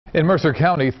In Mercer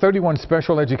County, 31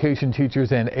 special education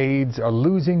teachers and aides are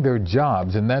losing their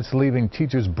jobs, and that's leaving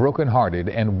teachers brokenhearted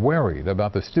and worried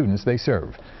about the students they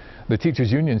serve. The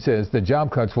teachers union says the job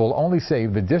cuts will only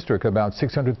save the district about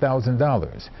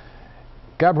 $600,000.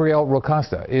 Gabrielle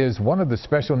Rocosta is one of the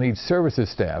special needs services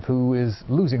staff who is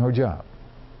losing her job.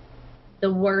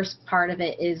 The worst part of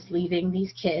it is leaving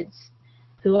these kids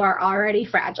who are already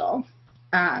fragile,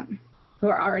 who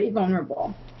are already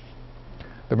vulnerable.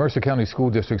 The Mercer County School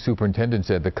District Superintendent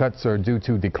said the cuts are due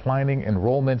to declining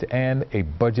enrollment and a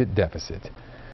budget deficit.